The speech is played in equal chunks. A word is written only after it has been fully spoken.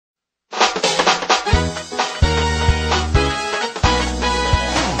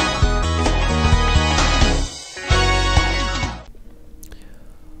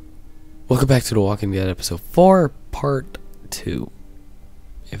Welcome back to The Walking Dead episode 4, part 2,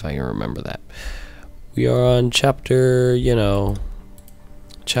 if I can remember that. We are on chapter,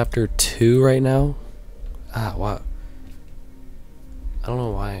 chapter 2 right now. Wow. I don't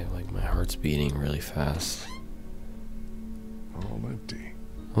know why, like, my heart's beating really fast. All empty.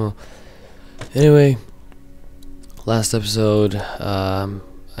 Well, anyway, last episode, I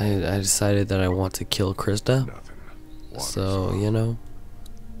decided that I want to kill Krista. Nothing. So,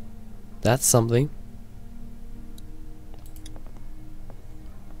 that's something.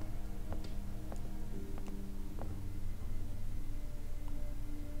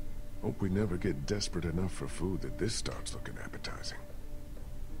 Hope we never get desperate enough for food that this starts looking appetizing.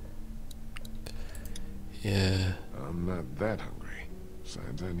 Yeah. I'm not that hungry.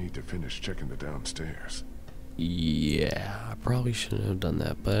 Besides, I need to finish checking the downstairs. Yeah, I probably shouldn't have done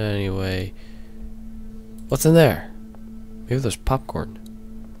that. But anyway, what's in there? Maybe there's popcorn.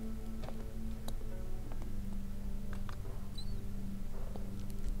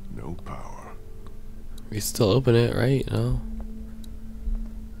 No power. We can still open it, right? No?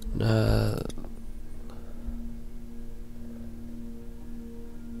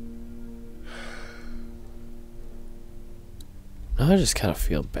 I just kind of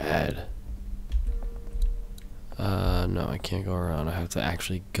feel bad. No, I can't go around. I have to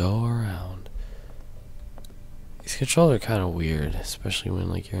actually go around. These controls are kind of weird, especially when,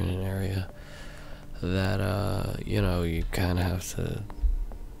 like, you're in an area that, you kind of have to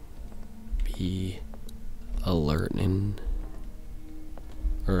be alert in,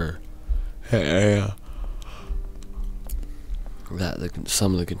 or that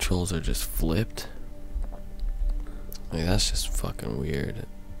some of the controls are just flipped. Like, that's just fucking weird.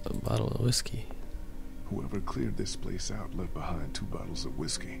 A bottle of whiskey. Whoever cleared this place out left behind 2 bottles of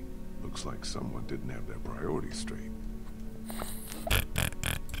whiskey. Looks like someone didn't have their priorities straight.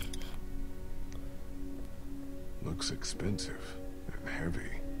 Looks expensive and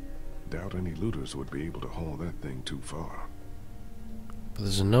heavy. Doubt any looters would be able to haul that thing too far. But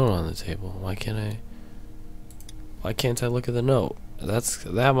there's a note on the table. Why can't I look at the note?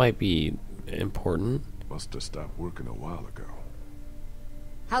 That might be important. Must have stopped working a while ago.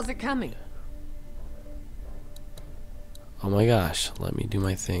 How's it coming? Oh my gosh, let me do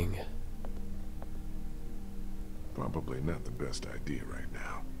my thing. Probably not the best idea right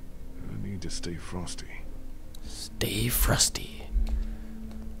now. I need to stay frosty. Stay frosty.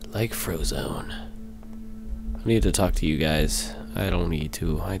 Like Frozone. I need to talk to you guys. I don't need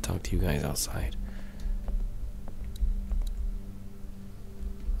to. I talk to you guys outside.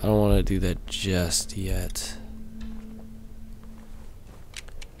 I don't want to do that just yet.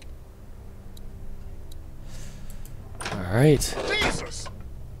 Alright. Jesus!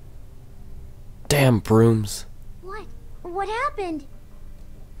 Damn brooms. What? What happened?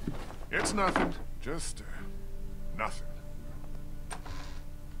 It's nothing. Just, nothing.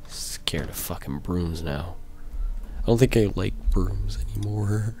 Scared of fucking brooms now. I don't think I like brooms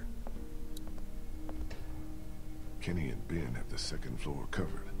anymore. Kenny and Ben have the 2nd floor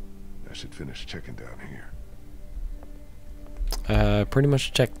covered. I should finish checking down here. Pretty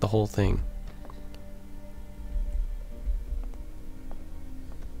much checked the whole thing.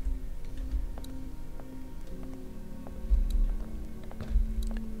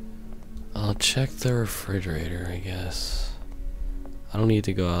 I'll check the refrigerator, I guess. I don't need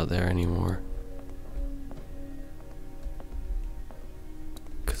to go out there anymore.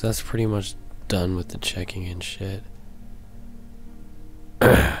 Cause that's pretty much done with the checking and shit.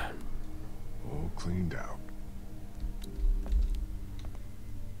 All cleaned out.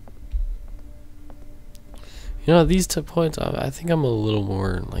 These 2 points, I think I'm a little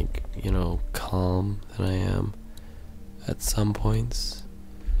more, like, calm than I am at some points.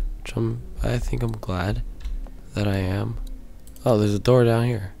 Which I think I'm glad that I am. Oh, there's a door down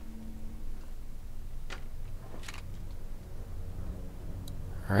here.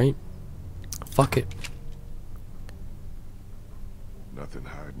 Alright. Fuck it. Nothing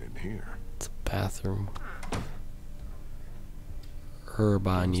hiding in here. It's a bathroom.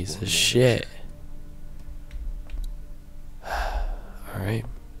 Urban needs a shit. Alright.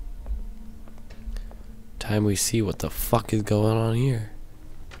 Time we see what the fuck is going on here.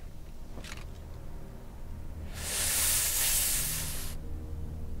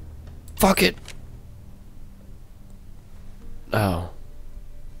 Fuck it! Oh.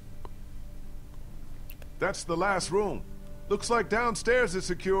 That's the last room. Looks like downstairs is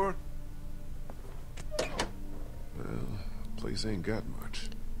secure. Well, place ain't got much.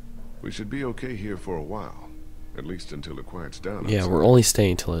 We should be okay here for a while. At least until it quiets down. Yeah, we're only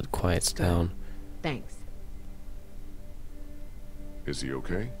staying till it quiets down. Thanks. Is he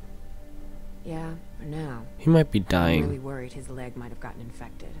okay? Yeah, for now. He might be I'm dying. really worried his leg might have gotten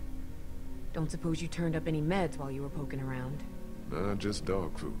infected. Don't suppose you turned up any meds while you were poking around? Nah, just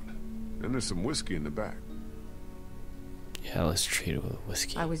dog food. And there's some whiskey in the back. Yeah, let's treat it with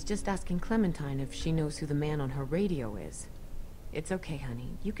whiskey. I was just asking Clementine if she knows who the man on her radio is. It's okay,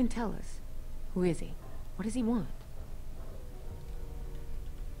 honey. You can tell us. Who is he? What does he want?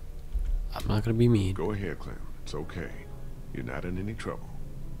 I'm not gonna be mean. Go ahead, Clem. It's okay. You're not in any trouble.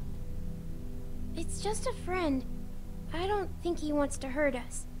 It's just a friend. I don't think he wants to hurt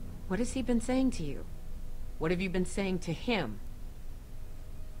us. What has he been saying to you? What have you been saying to him?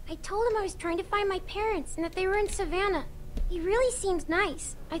 I told him I was trying to find my parents and that they were in Savannah. He really seems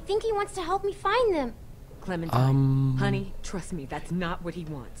nice. I think he wants to help me find them. Clementine, honey, trust me, that's not what he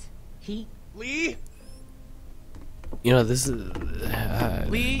wants. Lee? You know, this is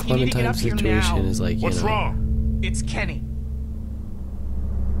Lee, you need to get Clementine's up here situation now. is like, you What's know, wrong? It's Kenny.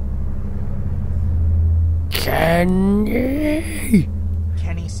 Kenny.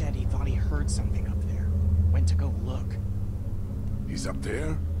 Kenny said he thought he heard something up there. Went to go look. He's up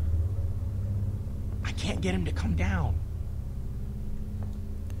there? I can't get him to come down.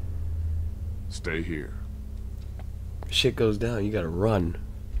 Stay here. Shit goes down, you gotta run.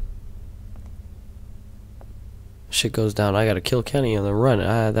 Shit goes down, I gotta kill Kenny on the run.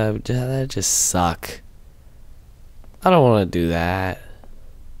 That just suck. I don't want to do that.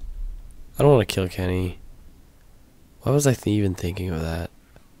 I don't want to kill Kenny. Why was I even thinking of that?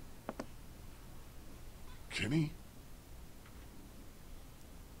 Kenny?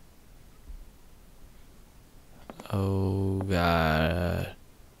 Oh god.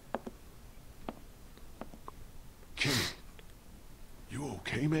 Kenny? You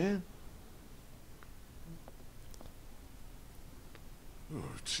okay, man? Oh,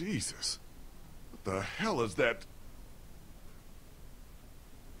 Jesus. What the hell is that?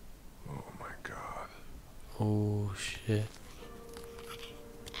 Oh, my God. Oh shit.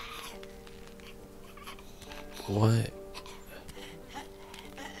 What?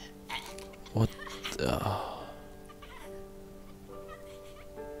 What the?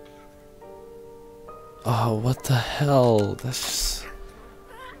 Oh, what the hell? That's just...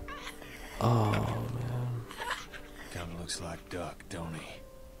 Oh, man. Kinda looks like Duck, don't he?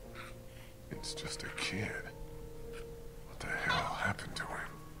 It's just a kid. What the hell happened to him?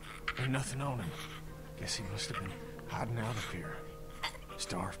 Ain't nothing on him. Guess he must have been hiding out up here.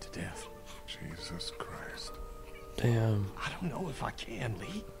 Starved to death. Jesus Christ. Damn. I don't know if I can,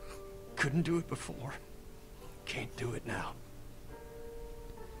 Lee. Couldn't do it before. Can't do it now.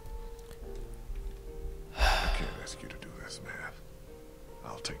 I can't ask you to do this, man.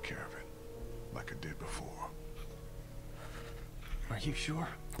 I'll take care of it. Like I did before. Are you sure?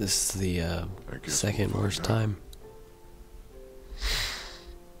 This is the I guess second we'll worst find out. time.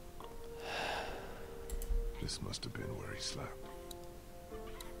 This must have been where he slept.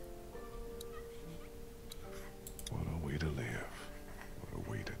 What a way to live. What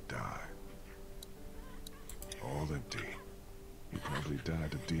a way to die. All empty. He probably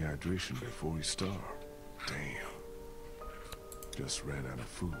died of dehydration before he starved. Damn. Just ran out of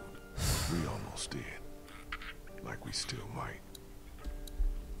food. We almost did. Like we still might.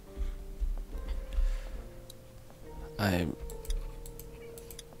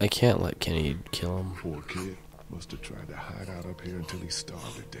 I can't let Kenny kill him. Poor kid. Must have tried to hide out up here until he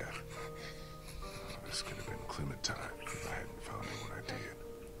starved to death. Oh, this could have been Clementine if I hadn't found her when I did.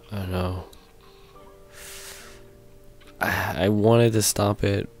 I know. I wanted to stop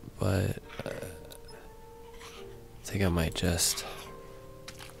it, but I think I might just.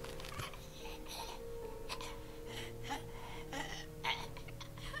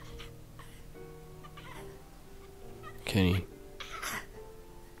 Kenny.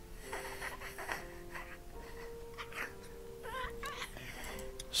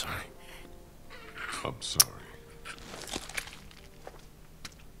 Sorry. I'm sorry.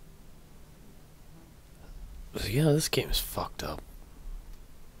 Yeah, this game is fucked up.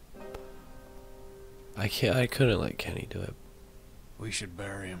 I couldn't let Kenny do it. We should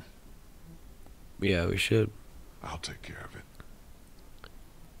bury him. Yeah, we should. I'll take care of it.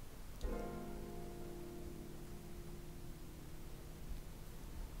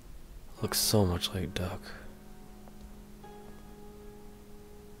 Looks so much like Duck.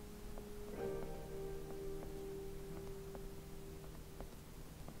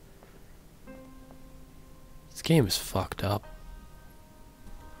 This game is fucked up.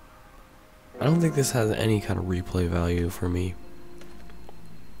 I don't think this has any kind of replay value for me.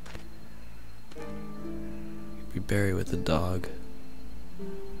 Be buried with the dog.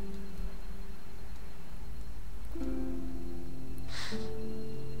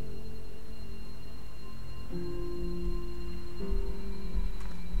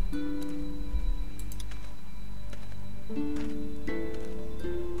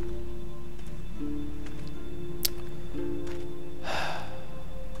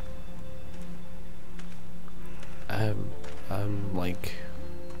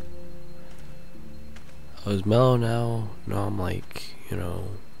 I was mellow now. Now I'm like, you know,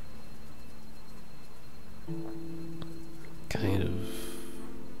 kind of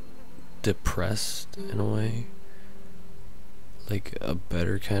depressed in a way. Like a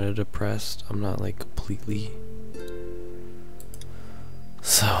better kind of depressed. I'm not like completely.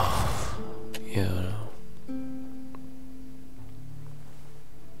 So, you know.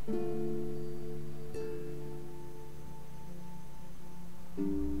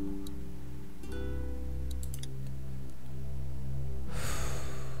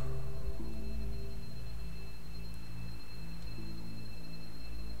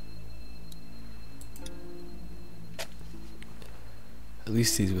 At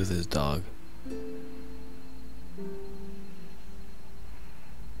least he's with his dog.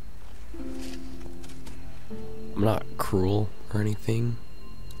 I'm not cruel or anything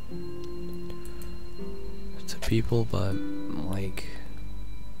to people, but like,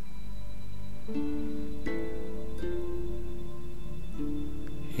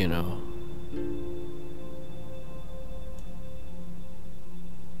 you know,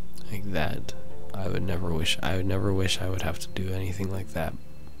 like that. I would never wish I would have to do anything like that.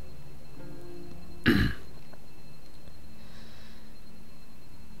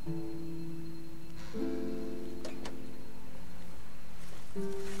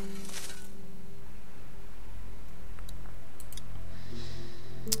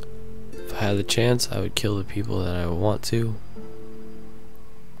 If I had the chance, I would kill the people that I would want to,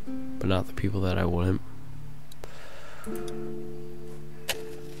 but not the people that I wouldn't.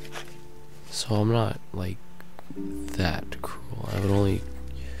 So I'm not like that cruel. I would only,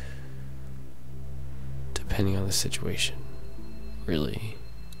 depending on the situation, really.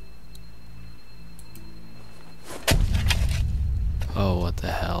 Oh, what the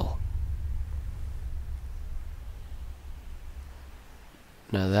hell?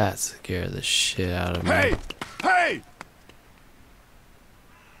 Now that scared the shit out of me. Hey! Hey!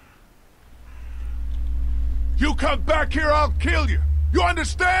 You come back here, I'll kill you. You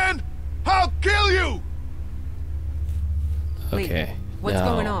understand? I'll kill you! Okay. Wait, what's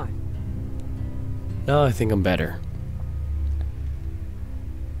going on? No, I think I'm better.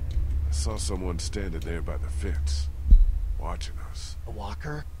 I saw someone standing there by the fence, watching us. A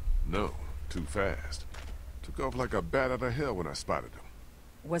walker? No, too fast. Took off like a bat out of hell when I spotted him.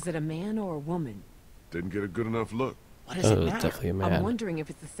 Was it a man or a woman? Didn't get a good enough look. What does Oh, it it was matter? definitely a I'm man. wondering if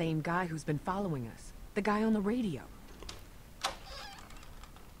it's the same guy who's been following us. The guy on the radio.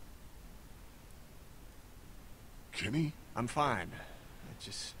 Kenny? I'm fine.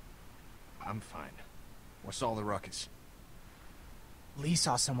 I'm fine. What's all the ruckus? Lee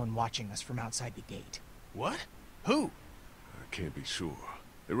saw someone watching us from outside the gate. What? Who? I can't be sure.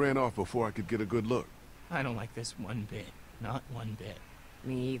 They ran off before I could get a good look. I don't like this one bit. Not one bit.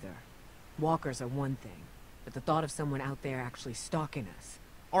 Me either. Walkers are one thing, but the thought of someone out there actually stalking us.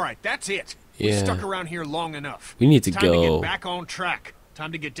 All right, that's it. We Yeah. stuck around here long enough. We need to It's time to go. get back on track.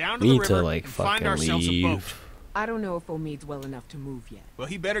 Time to get down to We the need river to like and find fucking ourselves a boat. leave. I don't know if Omid's well enough to move yet. Well,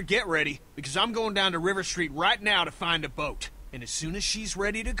 he better get ready, because I'm going down to River Street right now to find a boat. And as soon as she's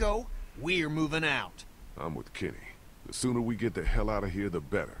ready to go, we're moving out. I'm with Kenny. The sooner we get the hell out of here, the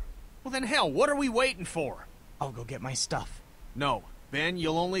better. Well then hell, what are we waiting for? I'll go get my stuff. No, Ben,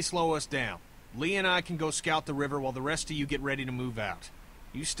 you'll only slow us down. Lee and I can go scout the river while the rest of you get ready to move out.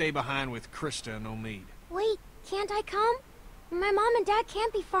 You stay behind with Krista and Omid. Wait, can't I come? My mom and dad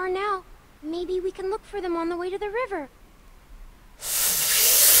can't be far now. Maybe we can look for them on the way to the river.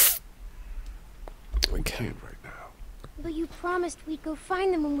 We can't right now. But you promised we'd go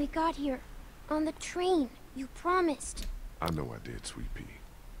find them when we got here. On the train. You promised. I know I did, Sweet Pea.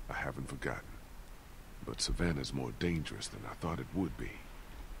 I haven't forgotten. But Savannah's more dangerous than I thought it would be.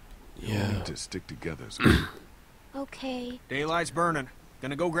 We Yeah. need to stick together as a group. Okay. Daylight's burning.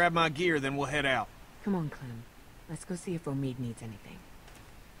 Gonna go grab my gear, then we'll head out. Come on, Clem. Let's go see if Omid needs anything.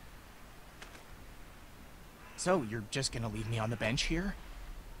 So, you're just gonna leave me on the bench here?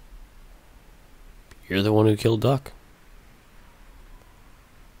 You're the one who killed Duck.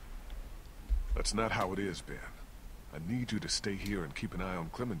 That's not how it is, Ben. I need you to stay here and keep an eye on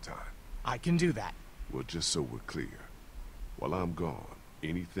Clementine. I can do that. Well, just so we're clear. While I'm gone,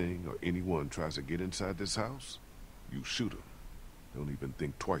 anything or anyone tries to get inside this house, you shoot them. Don't even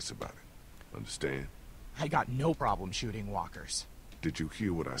think twice about it. Understand? I got no problem shooting walkers. Did you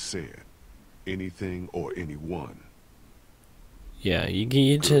hear what I said? Anything or anyone. Yeah, you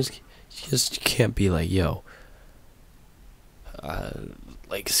just can't be like, yo.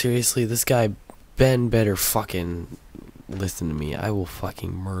 Like seriously, this guy Ben better fucking listen to me. I will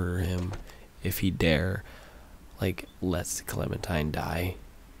fucking murder him if he dare. Like, lets Clementine die.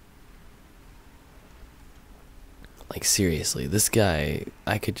 Like, seriously, this guy,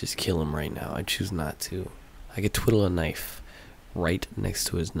 I could just kill him right now. I choose not to. I could twiddle a knife right next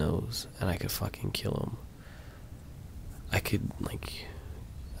to his nose, and I could fucking kill him. I could, like,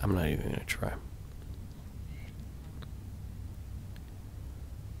 I'm not even gonna try.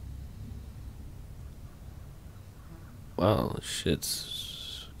 Well,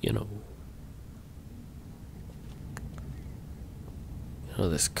 shit's,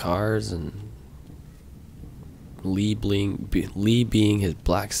 there's cars, and Lee being his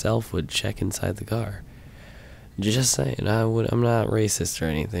black self would check inside the car. Just saying, I'm not racist or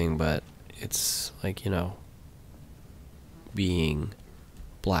anything, but it's like, being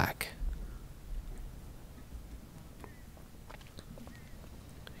black.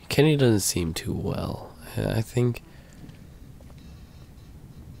 Kenny doesn't seem too well. I don't think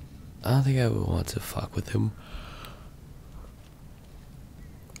I would want to fuck with him.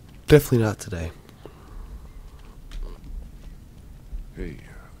 Definitely not today. Hey,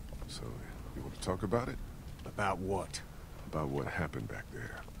 so you want to talk about it? About what? About what happened back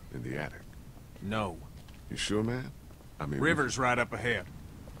there in the attic. No. You sure, man? I mean, River's right up ahead.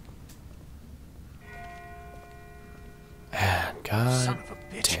 Man, God Son of a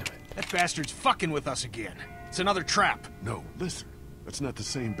bitch. damn it. That bastard's fucking with us again. It's another trap. No, listen. That's not the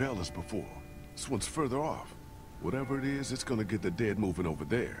same bell as before. This one's further off. Whatever it is, it's gonna get the dead moving over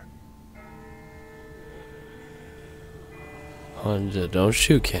there. Don't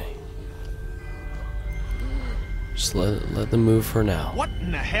shoot, Kenny. Just let them move for now. What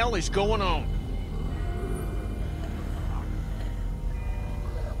in the hell is going on?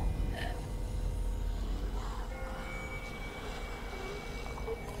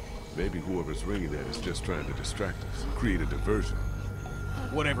 Maybe whoever's ringing that is just trying to distract us, create a diversion.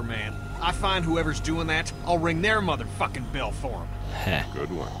 Whatever, man. I find whoever's doing that, I'll ring their motherfucking bell for them. Heh, Good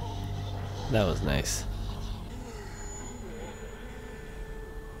one. that was nice.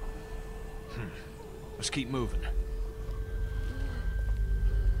 Let's keep moving.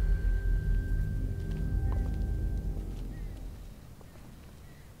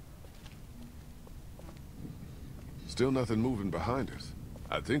 Still nothing moving behind us.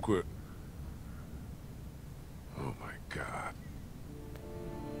 I think we're... Oh my God.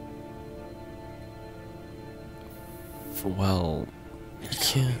 Well, you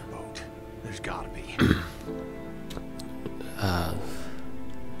can't. A boat. There's gotta be. Are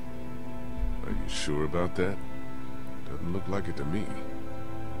you sure about that? Doesn't look like it to me.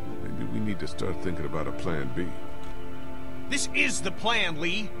 Maybe we need to start thinking about a plan B. This is the plan,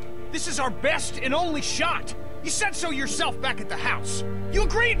 Lee. This is our best and only shot. You said so yourself back at the house. You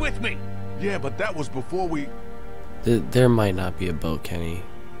agreed with me. Yeah, but that was before we... There might not be a boat, Kenny.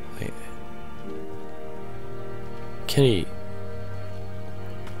 Wait. Kenny.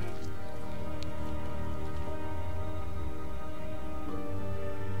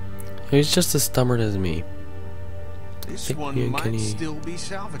 He's just as stubborn as me. This Think one me and might Kenny- still be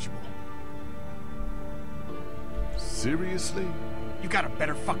salvageable. Seriously? You got a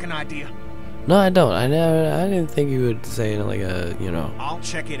better fucking idea? No, I don't. I didn't think you would say it in like a, I'll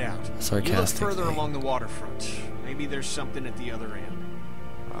check it out. sarcastic You look further thing. along the waterfront. Maybe there's something at the other end.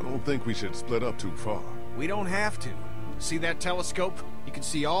 I don't think we should split up too far. We don't have to. See that telescope? You can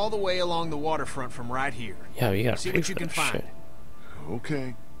see all the way along the waterfront from right here. Yeah, you gotta See pay what for you can that find. shit.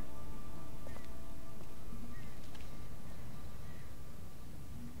 Okay.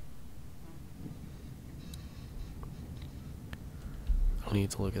 I need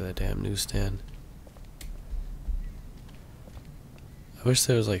to look at that damn newsstand. I wish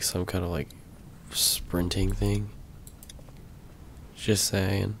there was like some kind of like sprinting thing. Just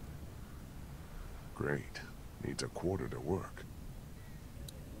saying. Great. Needs a quarter to work.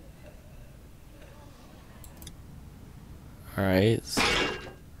 Alright.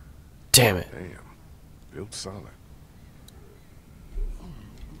 Damn it. Damn. Built solid.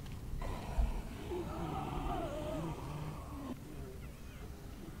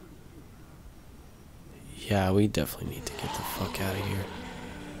 Yeah, we definitely need to get the fuck out of here.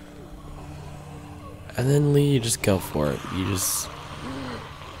 And then Lee, you just go for it. You just...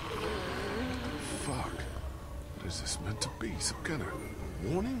 Fuck. What is this meant to be? Some kind of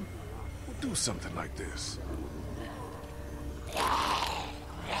warning? We'll do something like this.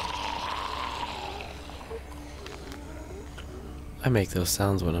 I make those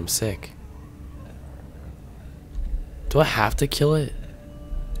sounds when I'm sick. Do I have to kill it?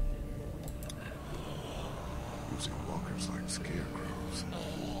 Using walkers like scarecrows.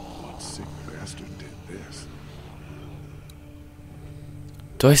 What sick bastard did this?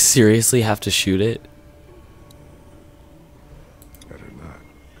 Do I seriously have to shoot it? Better not.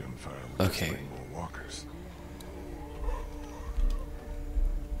 Gunfire will just Okay. bring more walkers.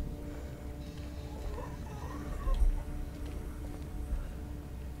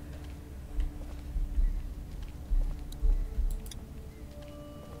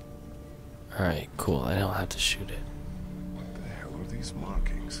 Alright, cool. I don't have to shoot it. What the hell are these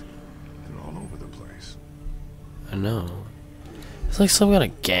markings? They're all over the place. I know. It's like some kind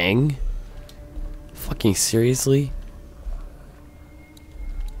of gang. Fucking seriously?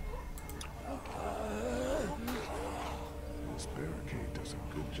 This barricade does a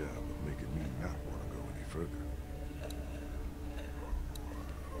good job of making me not want to go any further.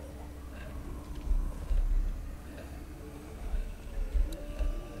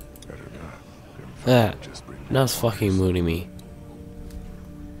 Better not. That. Just bring Now it's fucking mooning me.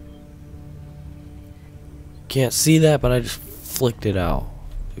 Can't see that, but I just flicked it out.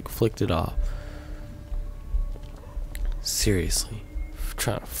 Like, flicked it off. Seriously.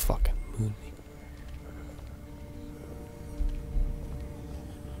 Trying to fucking moon me.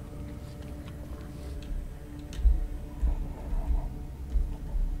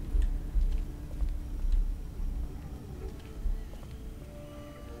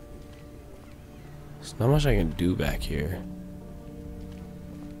 There's not much I can do back here.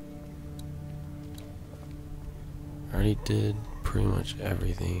 I already did pretty much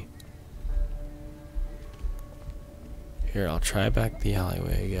everything. Here, I'll try back the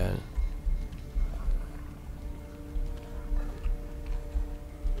alleyway again.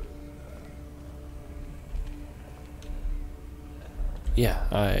 Yeah,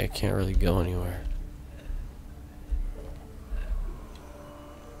 I can't really go anywhere.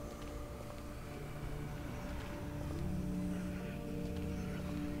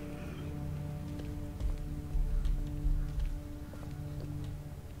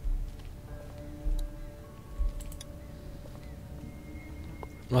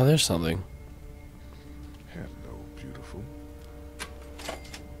 Oh, there's something. Hello, beautiful.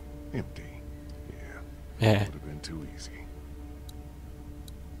 Empty. Yeah. Yeah. Would have been too easy.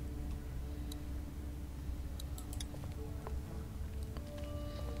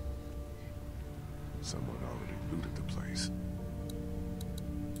 Someone already looted the place.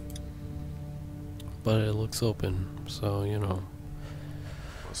 But it looks open, so you know.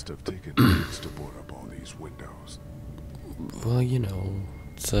 Must have taken days to board up all these windows. Well, you know,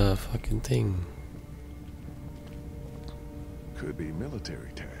 it's a fucking thing. Could be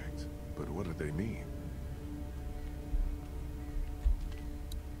military tags, but what do they mean?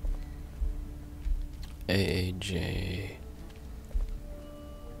 AAJ.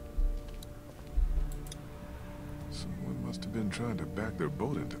 Someone must have been trying to back their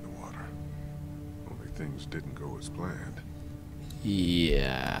boat into the water. Only things didn't go as planned.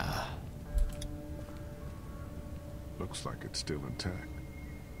 Yeah. Looks like it's still intact.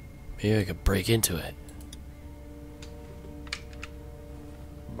 Maybe I could break into it.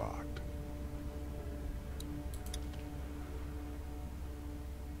 Locked.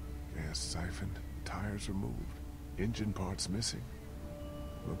 Gas siphoned, tires removed, engine parts missing.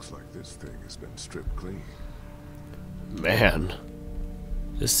 Looks like this thing has been stripped clean. Man.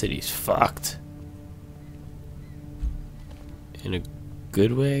 This city's fucked. In a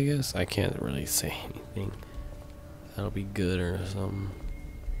good way, I guess? I can't really say anything. That'll be good or something.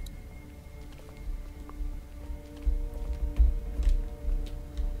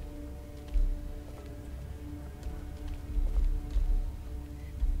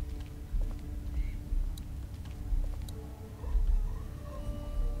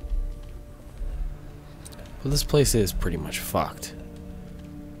 Well, this place is pretty much fucked.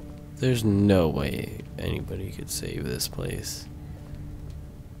 There's no way anybody could save this place.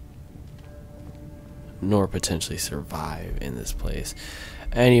 Nor potentially survive in this place.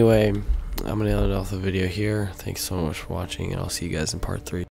 Anyway, I'm gonna end off the video here. Thanks so much for watching, and I'll see you guys in part 3.